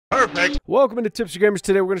Perfect. Welcome into Tips for Gamers.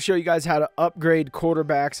 Today we're going to show you guys how to upgrade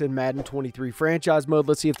quarterbacks in Madden 23 franchise mode.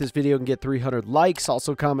 Let's see if this video can get 300 likes.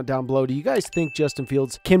 Also comment down below, do you guys think Justin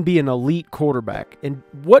Fields can be an elite quarterback? And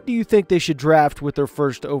what do you think they should draft with their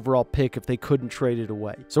first overall pick if they couldn't trade it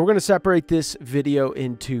away? So we're going to separate this video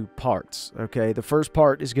into parts, okay? The first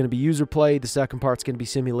part is going to be user play. The second part is going to be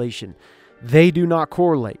simulation. They do not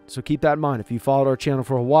correlate, so keep that in mind. If you followed our channel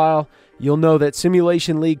for a while, you'll know that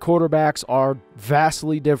simulation league quarterbacks are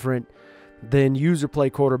vastly different than user play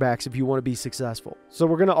quarterbacks if you want to be successful. So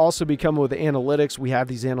we're going to also be coming with analytics. We have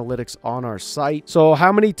these analytics on our site. So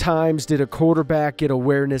how many times did a quarterback get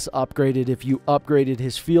awareness upgraded if you upgraded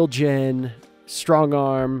his field gen, strong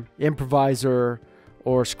arm, improviser,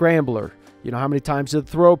 or scrambler? You know, how many times did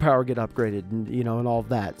the throw power get upgraded, and, you know, and all of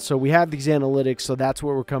that. So we have these analytics, so that's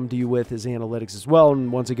what we're coming to you with is analytics as well.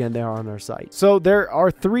 And once again, they are on our site. So there are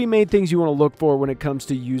three main things you want to look for when it comes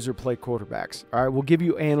to user play quarterbacks. All right, we'll give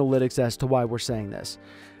you analytics as to why we're saying this.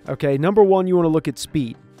 Okay, number one, you want to look at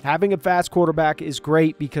speed. Having a fast quarterback is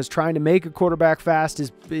great because trying to make a quarterback fast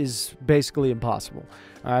is basically impossible.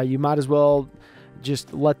 You might as well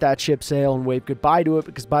just let that ship sail and wave goodbye to it,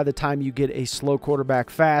 because by the time you get a slow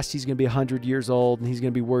quarterback fast, he's going to be 100 years old and he's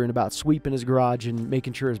going to be worrying about sweeping his garage and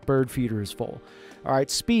making sure his bird feeder is full. All right,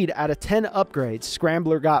 speed. Out of 10 upgrades,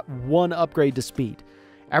 Scrambler got 1 upgrade to speed.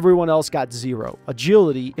 Everyone else got 0.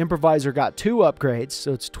 Agility, Improviser got 2 upgrades,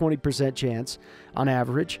 so it's 20% chance on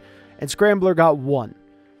average, and Scrambler got 1.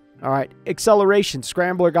 All right, acceleration,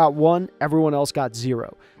 Scrambler got 1, everyone else got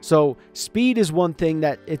 0. So speed is one thing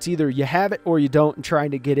that it's either you have it or you don't, and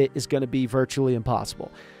trying to get it is going to be virtually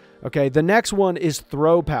impossible. Okay, the next one is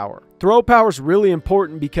throw power. Throw power is really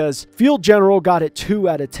important because Field General got it 2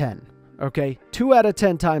 out of 10. Okay, 2 out of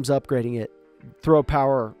 10 times upgrading it, throw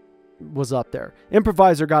power was up there.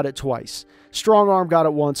 Improviser got it twice. Strong arm got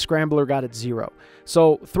it once, Scrambler got it 0.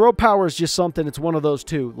 So throw power is just something, it's one of those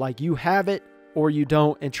two. Like, you have it or you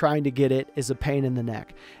don't, and trying to get it is a pain in the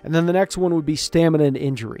neck. And then the next one would be stamina and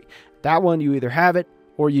injury. That one, you either have it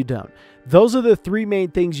or you don't. Those are the three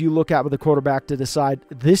main things you look at with a quarterback to decide,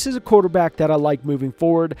 this is a quarterback that I like moving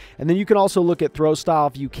forward. And then you can also look at throw style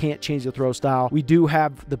if you can't change the throw style. We do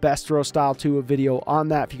have the best throw style to a video on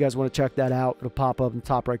that. If you guys want to check that out, it'll pop up in the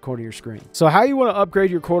top right corner of your screen. So how you want to upgrade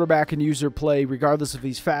your quarterback in user play, regardless if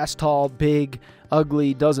he's fast, tall, big,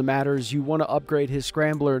 ugly, doesn't matter, is you want to upgrade his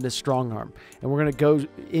scrambler and his strong arm. And we're going to go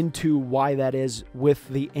into why that is with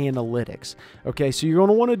the analytics. Okay, so you're going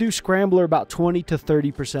to want to do scrambler about 20 to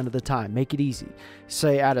 30% of the time. Make it easy.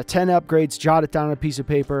 Say out of 10 upgrades, jot it down on a piece of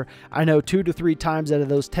paper. I know 2 to 3 times out of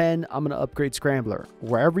those 10, I'm going to upgrade scrambler.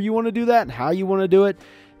 Wherever you want to do that and how you want to do it,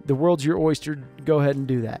 the world's your oyster. Go ahead and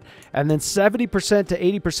do that. And then 70%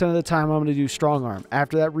 to 80% of the time, I'm going to do strong arm.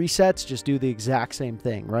 After that resets, just do the exact same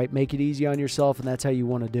thing, right? Make it easy on yourself, and that's how you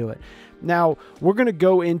want to do it. Now, we're going to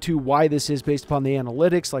go into why this is based upon the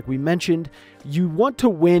analytics. Like we mentioned, you want to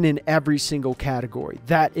win in every single category.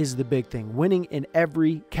 That is the big thing, winning in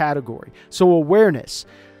every category. So awareness.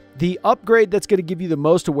 The upgrade that's going to give you the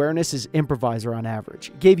most awareness is Improviser on average.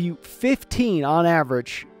 It gave you 15 on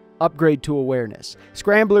average upgrade to awareness.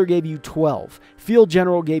 Scrambler gave you 12. Field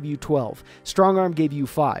General gave you 12. Strong Arm gave you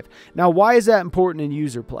 5. Now, why is that important in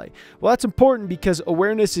user play? Well, that's important because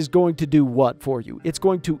awareness is going to do what for you? It's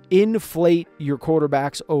going to inflate your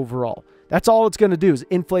quarterback's overall. That's all it's going to do, is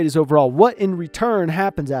inflate his overall. What in return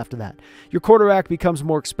happens after that? Your quarterback becomes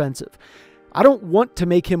more expensive. I don't want to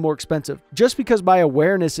make him more expensive. Just because my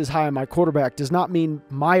awareness is high on my quarterback does not mean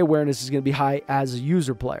my awareness is going to be high as a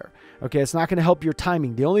user player. Okay, it's not going to help your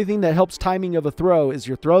timing. The only thing that helps timing of a throw is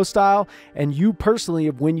your throw style and you personally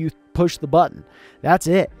of when you push the button. That's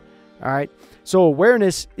it. All right. So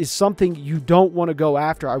awareness is something you don't want to go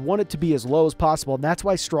after. I want it to be as low as possible. And that's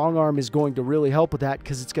why strong arm is going to really help with that,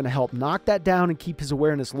 because it's going to help knock that down and keep his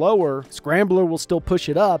awareness lower. Scrambler will still push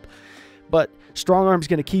it up, but strong arm is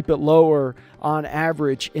going to keep it lower on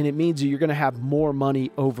average. And it means that you're going to have more money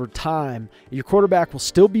over time. Your quarterback will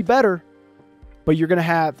still be better, but you're going to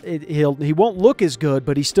have, he won't look as good,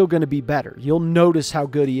 but he's still going to be better. You'll notice how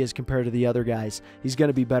good he is compared to the other guys. He's going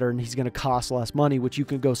to be better, and he's going to cost less money, which you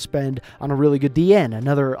can go spend on a really good DN,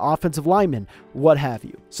 another offensive lineman, what have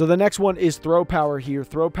you. So the next one is throw power here.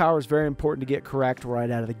 Throw power is very important to get correct right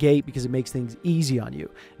out of the gate because it makes things easy on you.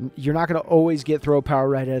 You're not going to always get throw power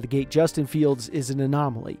right out of the gate. Justin Fields is an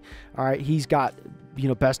anomaly. All right, he's got, you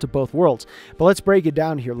know, best of both worlds. But let's break it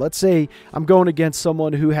down here. Let's say I'm going against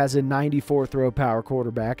someone who has a 94 throw power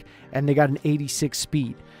quarterback and they got an 86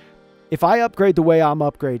 speed. If I upgrade the way I'm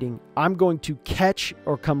upgrading, I'm going to catch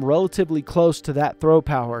or come relatively close to that throw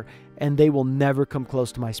power, and they will never come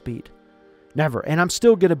close to my speed. Never. And I'm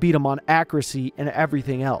still going to beat him on accuracy and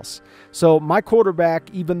everything else. So my quarterback,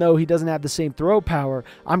 even though he doesn't have the same throw power,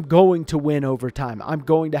 I'm going to win over time. I'm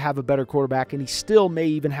going to have a better quarterback, and he still may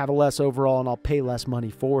even have a less overall, and I'll pay less money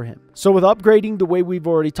for him. So with upgrading, the way we've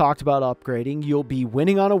already talked about upgrading, you'll be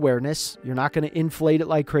winning on awareness. You're not going to inflate it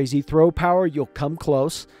like crazy. Throw power, you'll come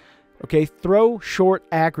close. Okay, throw short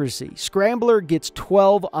accuracy. Scrambler gets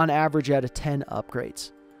 12 on average out of 10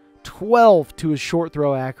 upgrades. 12 to his short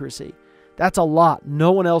throw accuracy. That's a lot.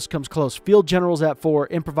 No one else comes close. Field General's at 4,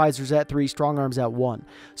 Improviser's at 3, Strong Arm's at 1.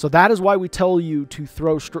 So that is why we tell you to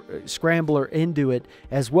throw Scrambler into it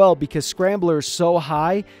as well, because Scrambler is so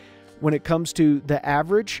high when it comes to the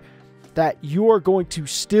average that you are going to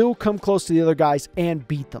still come close to the other guys and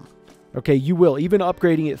beat them. Okay, you will. Even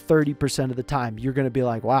upgrading it 30% of the time, you're going to be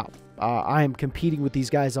like, wow, I am competing with these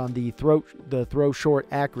guys on the throw short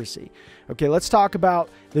accuracy. Okay, let's talk about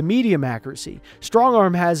the medium accuracy. Strong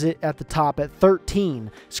Arm has it at the top at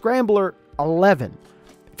 13. Scrambler, 11.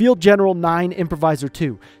 Field General, 9. Improviser,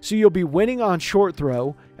 2. So you'll be winning on short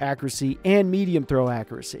throw accuracy and medium throw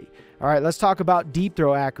accuracy. All right, let's talk about deep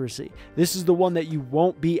throw accuracy. This is the one that you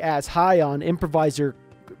won't be as high on. Improviser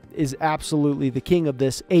is absolutely the king of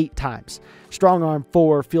this, 8 times. Strong Arm,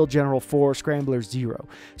 4. Field General, 4. Scrambler, 0.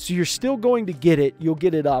 So you're still going to get it. You'll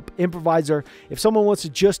get it up. Improviser, if someone wants to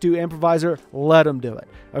just do Improviser, let them do it.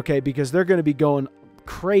 Okay, because they're going to be going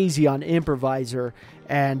crazy on Improviser.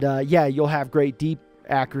 And yeah, you'll have great deep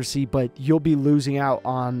accuracy, but you'll be losing out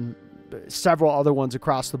on several other ones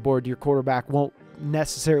across the board. Your quarterback won't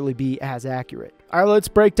necessarily be as accurate. All right, let's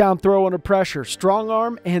break down throw under pressure. Strong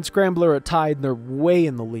Arm and Scrambler are tied, and they're way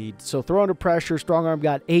in the lead. So throw under pressure, Strong Arm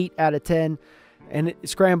got 8 out of 10, and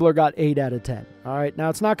Scrambler got 8 out of 10. All right, now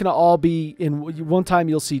it's not going to all be in one time.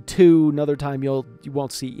 You'll see 2, another time you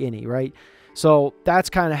won't see any, right? So that's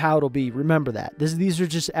kind of how it'll be. Remember that. These are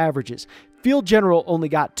just averages. Field General only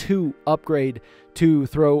got 2 upgrade to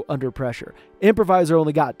throw under pressure. Improviser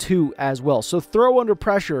only got 2 as well. So throw under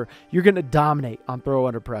pressure, you're going to dominate on throw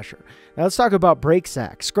under pressure. Now let's talk about break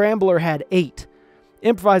sack. Scrambler had 8.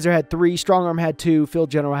 Improviser had 3. Strong Arm had 2.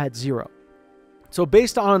 Field General had 0. So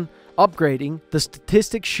based on upgrading, the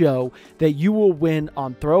statistics show that you will win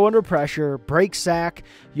on throw under pressure, break sack.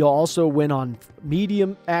 You'll also win on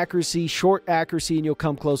medium accuracy, short accuracy, and you'll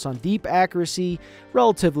come close on deep accuracy,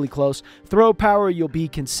 relatively close. Throw power, you'll be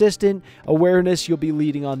consistent. Awareness, you'll be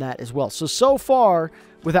leading on that as well. So far,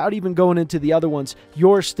 without even going into the other ones,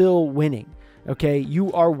 you're still winning. Okay,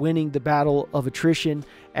 you are winning the battle of attrition,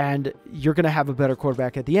 and you're going to have a better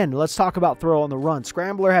quarterback at the end. Let's talk about throw on the run.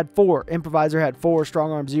 Scrambler had 4. Improviser had 4.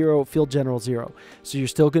 Strong Arm, 0. Field General, 0. So you're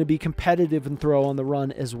still going to be competitive in throw on the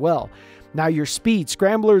run as well. Now your speed.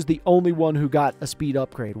 Scrambler is the only one who got a speed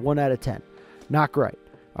upgrade. 1 out of 10. Not great.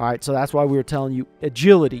 All right, so that's why we were telling you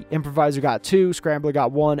agility. Improviser got 2. Scrambler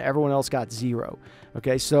got 1. Everyone else got 0.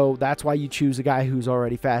 Okay, so that's why you choose a guy who's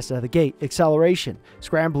already fast out of the gate. Acceleration.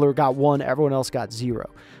 Scrambler got 1. Everyone else got 0.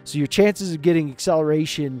 So your chances of getting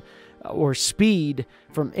acceleration or speed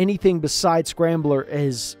from anything besides Scrambler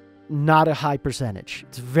is not a high percentage.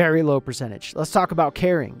 It's a very low percentage. Let's talk about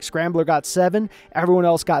carrying. Scrambler got 7. Everyone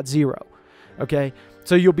else got 0. Okay,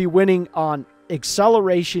 so you'll be winning on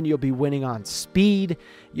acceleration, you'll be winning on speed.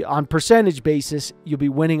 On percentage basis, you'll be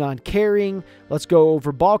winning on carrying. Let's go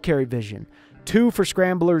over ball carry vision. 2 for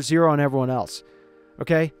Scrambler, 0 on everyone else.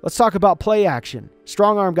 Okay, let's talk about play action.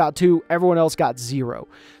 Strong Arm got 2, everyone else got 0.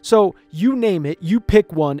 So you name it, you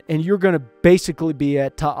pick one, and you're going to basically be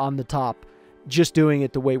on the top just doing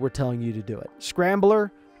it the way we're telling you to do it.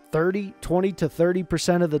 Scrambler, 20 to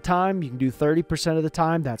 30% of the time. You can do 30% of the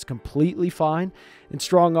time. That's completely fine. And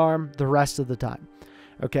Strong Arm the rest of the time.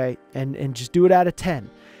 Okay, and just do it out of 10.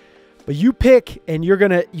 But you pick, and you're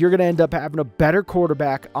gonna end up having a better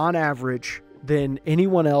quarterback on average than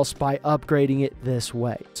anyone else by upgrading it this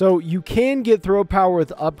way. So you can get throw power with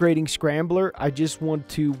upgrading Scrambler. I just want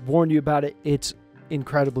to warn you about it. It's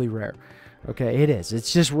incredibly rare. Okay, it is.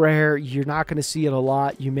 It's just rare. You're not going to see it a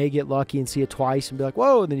lot. You may get lucky and see it twice and be like,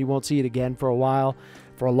 whoa, and then you won't see it again for a while,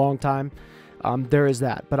 for a long time. There is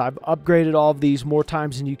that. But I've upgraded all of these more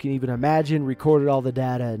times than you can even imagine, recorded all the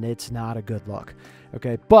data, and it's not a good look.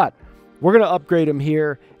 Okay, but we're going to upgrade them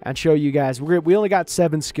here and show you guys. We only got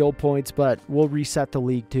 7 skill points, but we'll reset the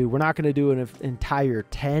league too. We're not going to do an entire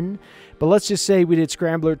 10, but let's just say we did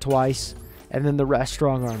Scrambler twice and then the rest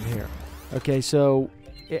Strong Arm here. Okay, so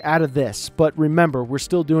out of this, but remember, we're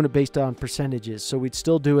still doing it based on percentages, so we'd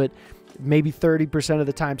still do it maybe 30% of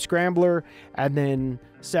the time Scrambler and then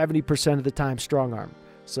 70% of the time Strong Arm.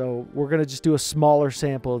 So we're going to just do a smaller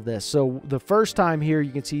sample of this. So the first time here,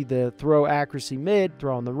 you can see the throw accuracy mid,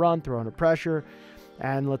 throw on the run, throw under pressure.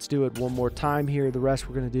 And let's do it one more time here. The rest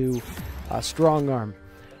we're going to do strong arm.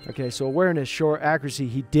 Okay, so awareness, short, accuracy.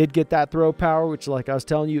 He did get that throw power, which, like I was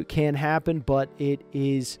telling you, it can happen, but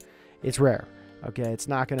it's rare. Okay, it's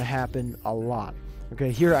not going to happen a lot. Okay,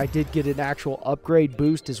 here I did get an actual upgrade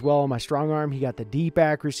boost as well on my strong arm. He got the deep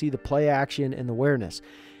accuracy, the play action, and the awareness.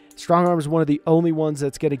 Strong arm is one of the only ones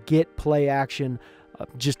that's going to get play action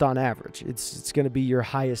just on average. It's going to be your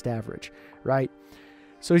highest average, right?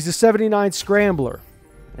 So he's a 79 scrambler,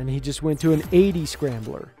 and he just went to an 80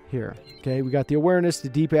 scrambler here. Okay, we got the awareness, the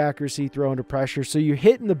deep accuracy, throw under pressure. So you're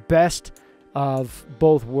hitting the best of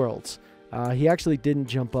both worlds. He actually didn't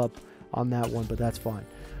jump up on that one, but that's fine.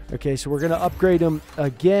 Okay, so we're going to upgrade him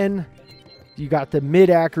again. You got the mid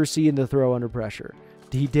accuracy and the throw under pressure.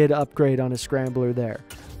 He did upgrade on his scrambler there.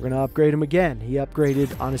 We're going to upgrade him again. He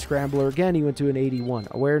upgraded on his scrambler again. He went to an 81.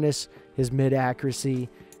 Awareness, his mid accuracy,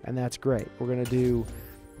 and that's great. We're going to do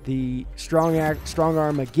the strong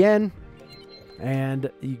arm again.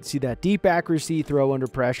 And you can see that deep accuracy, throw under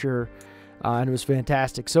pressure, and it was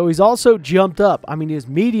fantastic. So he's also jumped up. I mean, his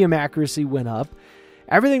medium accuracy went up.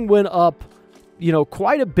 Everything went up, you know,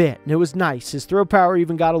 quite a bit, and it was nice. His throw power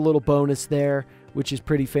even got a little bonus there, which is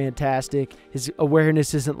pretty fantastic. His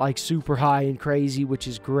awareness isn't like super high and crazy, which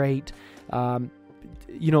is great. You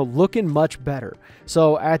know, looking much better.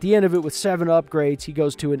 So at the end of it, with 7 upgrades, he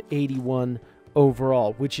goes to an 81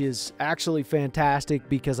 overall, which is actually fantastic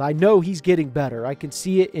because I know he's getting better. I can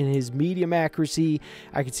see it in his medium accuracy.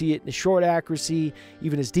 I can see it in his short accuracy,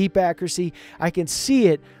 even his deep accuracy. I can see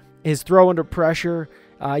it, his throw under pressure.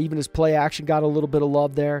 Even his play action got a little bit of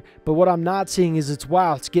love there. But what I'm not seeing is it's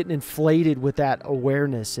getting inflated with that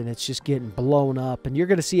awareness, and it's just getting blown up. And you're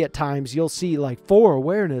going to see at times, you'll see like 4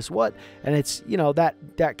 awareness, what? And it's, you know, that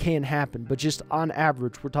can happen. But just on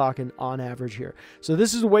average, we're talking on average here. So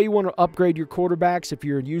this is the way you want to upgrade your quarterbacks if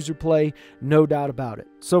you're in user play, no doubt about it.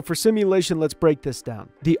 So for simulation, let's break this down.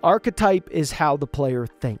 The archetype is how the player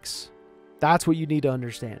thinks. That's what you need to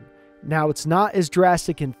understand. Now, it's not as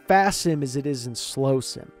drastic in fast sim as it is in slow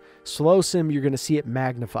sim. Slow sim, you're going to see it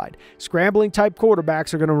magnified. Scrambling type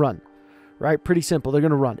quarterbacks are going to run, right? Pretty simple. They're going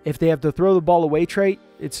to run. If they have the throw the ball away trait,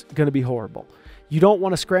 it's going to be horrible. You don't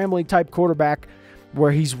want a scrambling type quarterback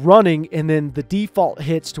where he's running and then the default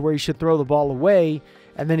hits to where he should throw the ball away,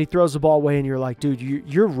 and then he throws the ball away and you're like, dude,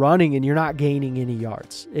 you're running and you're not gaining any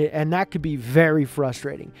yards. And that could be very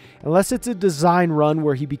frustrating. Unless it's a design run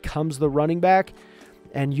where he becomes the running back,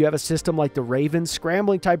 and you have a system like the Ravens,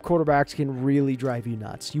 scrambling type quarterbacks can really drive you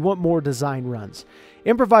nuts. You want more design runs.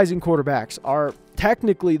 Improvising quarterbacks are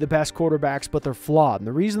technically the best quarterbacks, but they're flawed. And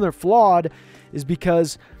the reason they're flawed is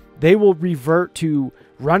because they will revert to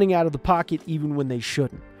running out of the pocket even when they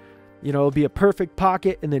shouldn't. You know, it'll be a perfect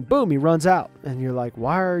pocket, and then boom, he runs out. And you're like,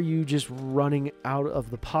 why are you just running out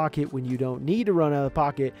of the pocket when you don't need to run out of the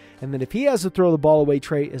pocket? And then if he has to throw the ball away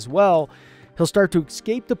trait as well, he'll start to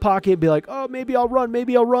escape the pocket, be like, oh, maybe I'll run,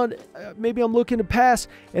 maybe I'm looking to pass.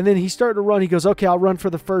 And then he's starting to run. He goes, okay, I'll run for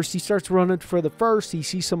the first. He starts running for the first. He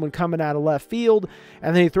sees someone coming out of left field,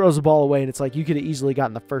 and then he throws the ball away, and it's like you could have easily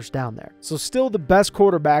gotten the first down there. So still the best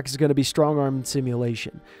quarterback is going to be strong arm in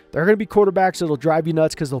simulation. There are going to be quarterbacks that'll drive you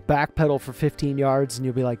nuts because they'll backpedal for 15 yards, and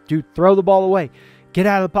you'll be like, dude, throw the ball away. Get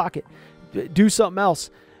out of the pocket. Do something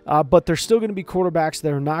else. But there's still going to be quarterbacks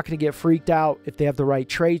that are not going to get freaked out if they have the right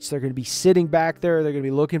traits. They're going to be sitting back there. They're going to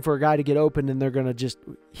be looking for a guy to get open, and they're going to just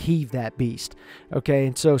heave that beast. Okay,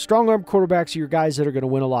 and so strong-arm quarterbacks are your guys that are going to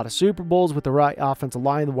win a lot of Super Bowls with the right offensive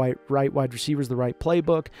line, the right wide receivers, the right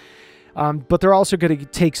playbook. But they're also going to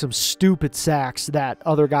take some stupid sacks that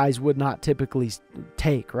other guys would not typically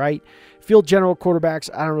take, right? Field general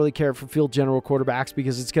quarterbacks, I don't really care for field general quarterbacks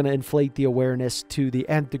because it's going to inflate the awareness to the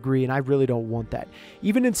nth degree, and I really don't want that.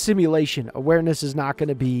 Even in simulation, awareness is not going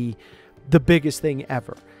to be the biggest thing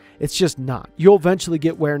ever. It's just not. You'll eventually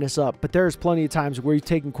get awareness up, but there's plenty of times where you're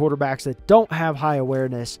taking quarterbacks that don't have high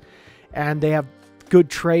awareness, and they have good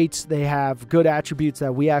traits, they have good attributes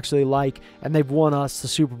that we actually like, and they've won us the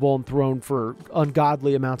Super Bowl and thrown for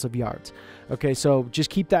ungodly amounts of yards. Okay, so just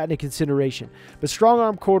keep that into consideration. But strong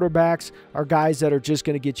arm quarterbacks are guys that are just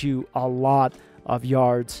going to get you a lot of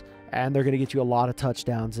yards, and they're going to get you a lot of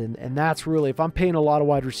touchdowns. And that's really, if I'm paying a lot of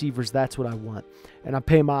wide receivers, that's what I want. And I'm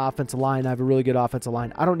paying my offensive line. I have a really good offensive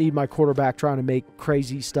line. I don't need my quarterback trying to make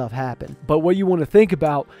crazy stuff happen. But what you want to think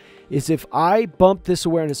about is if I bump this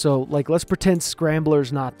awareness, so like let's pretend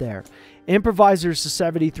Scrambler's not there. Improviser's a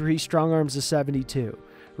 73, Strong Arm's a 72,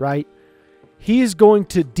 right? He is going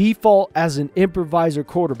to default as an improviser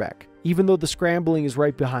quarterback, even though the scrambling is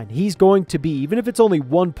right behind. He's going to be, even if it's only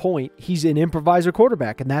 1 point, he's an improviser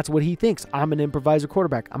quarterback, and that's what he thinks. I'm an improviser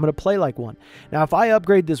quarterback. I'm going to play like one. Now, if I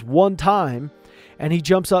upgrade this one time, and he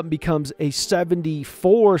jumps up and becomes a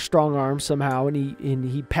 74 strong arm somehow, and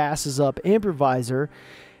he passes up improviser,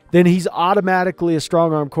 then he's automatically a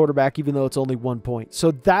strong arm quarterback, even though it's only 1 point.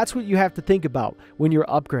 So that's what you have to think about when you're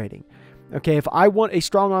upgrading. Okay, if I want a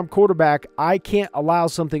strong arm quarterback, I can't allow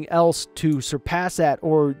something else to surpass that,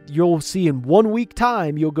 or you'll see in 1 week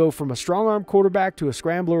time, you'll go from a strong arm quarterback to a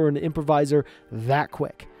scrambler or an improviser that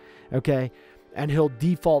quick. Okay, and he'll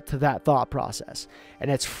default to that thought process, and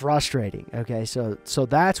it's frustrating. Okay, so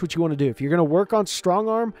that's what you want to do. If you're going to work on strong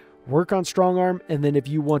arm, and then if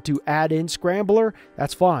you want to add in scrambler,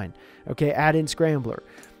 that's fine. Okay, add in scrambler.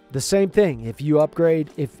 The same thing, if you upgrade,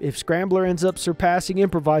 if scrambler ends up surpassing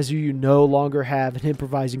improviser, you no longer have an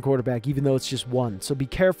improvising quarterback, even though it's just one. So be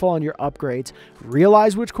careful on your upgrades.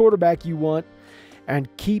 Realize which quarterback you want, and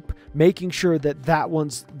keep making sure that that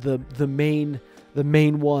one's the main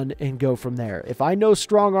one, and go from there. If I know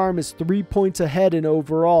strong arm is 3 points ahead in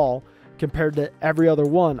overall compared to every other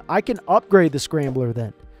one, I can upgrade the scrambler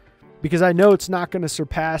then, because I know it's not going to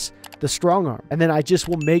surpass the strong arm. And then I just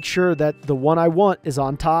will make sure that the one I want is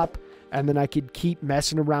on top, and then I could keep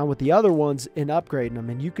messing around with the other ones and upgrading them.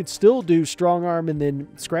 And you could still do strong arm and then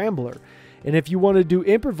scrambler. And if you want to do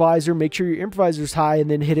improviser, make sure your improviser's high and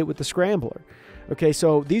then hit it with the scrambler. Okay,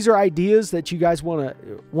 so these are ideas that you guys want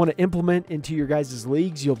to implement into your guys'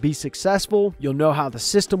 leagues. You'll be successful. You'll know how the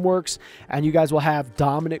system works, and you guys will have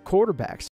dominant quarterbacks.